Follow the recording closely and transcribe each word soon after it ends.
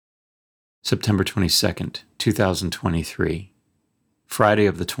September 22nd, 2023, Friday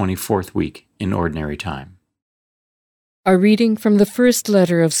of the 24th week in Ordinary Time. A reading from the first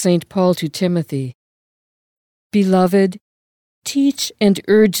letter of St. Paul to Timothy. Beloved, teach and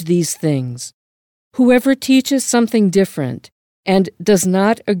urge these things. Whoever teaches something different and does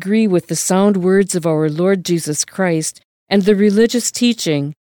not agree with the sound words of our Lord Jesus Christ and the religious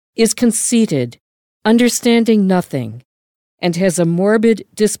teaching is conceited, understanding nothing, and has a morbid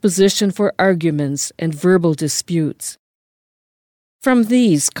disposition for arguments and verbal disputes. From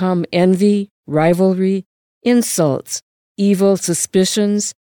these come envy, rivalry, insults, evil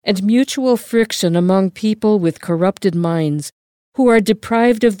suspicions, and mutual friction among people with corrupted minds who are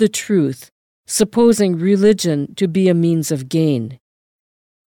deprived of the truth, supposing religion to be a means of gain.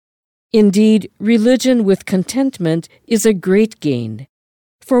 Indeed, religion with contentment is a great gain,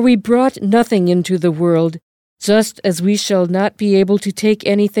 for we brought nothing into the world, just as we shall not be able to take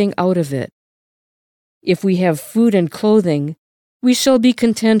anything out of it. If we have food and clothing, we shall be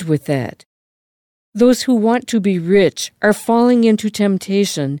content with that. Those who want to be rich are falling into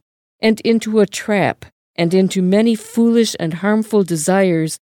temptation and into a trap and into many foolish and harmful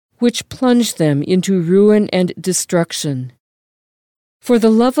desires which plunge them into ruin and destruction. For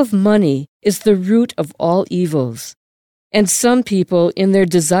the love of money is the root of all evils, and some people in their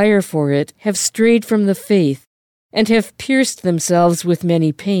desire for it have strayed from the faith and have pierced themselves with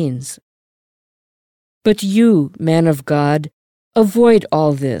many pains. But you, man of God, avoid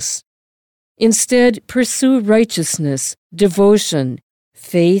all this. Instead, pursue righteousness, devotion,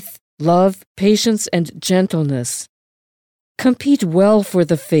 faith, love, patience, and gentleness. Compete well for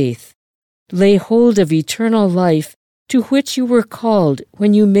the faith. Lay hold of eternal life to which you were called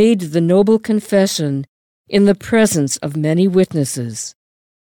when you made the noble confession in the presence of many witnesses.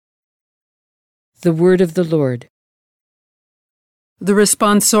 The Word of the Lord. The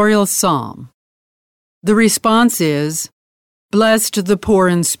responsorial psalm. The response is, "Blessed the poor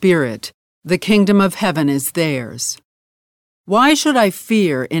in spirit, the kingdom of heaven is theirs. Why should I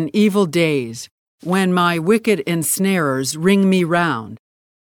fear in evil days when my wicked ensnarers ring me round?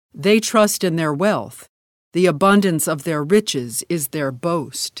 They trust in their wealth. The abundance of their riches is their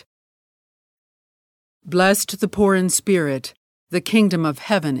boast. Blessed the poor in spirit, the kingdom of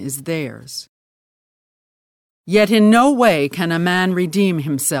heaven is theirs. Yet in no way can a man redeem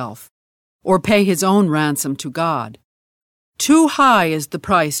himself, or pay his own ransom to God. Too high is the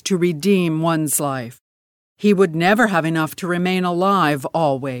price to redeem one's life. He would never have enough to remain alive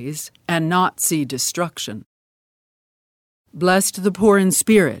always and not see destruction. Blessed the poor in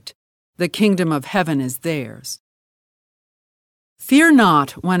spirit, the kingdom of heaven is theirs. Fear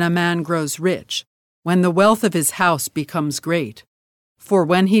not when a man grows rich, when the wealth of his house becomes great. For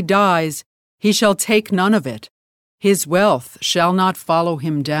when he dies, he shall take none of it. His wealth shall not follow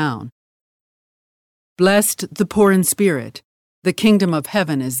him down. Blessed the poor in spirit, the kingdom of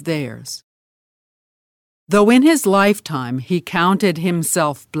heaven is theirs. Though in his lifetime he counted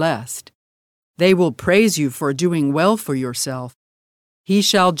himself blessed, they will praise you for doing well for yourself. He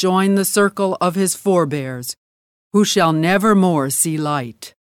shall join the circle of his forebears, who shall never more see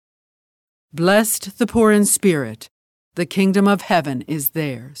light. Blessed the poor in spirit, the kingdom of heaven is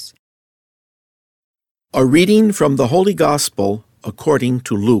theirs. A reading from the Holy Gospel according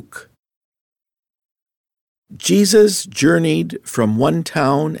to Luke. Jesus journeyed from one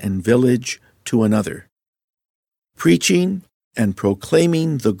town and village to another, preaching and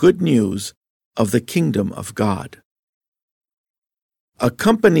proclaiming the good news of the kingdom of God.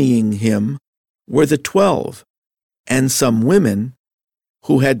 Accompanying him were the 12 and some women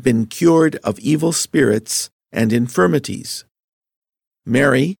who had been cured of evil spirits and infirmities.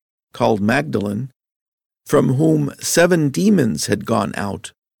 Mary, called Magdalene, from whom 7 demons had gone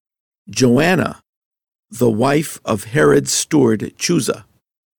out. Joanna, the wife of Herod's steward Chuza.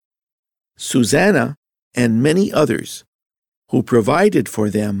 Susanna, and many others who provided for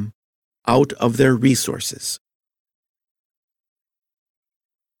them out of their resources.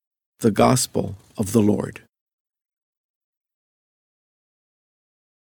 The Gospel of the Lord.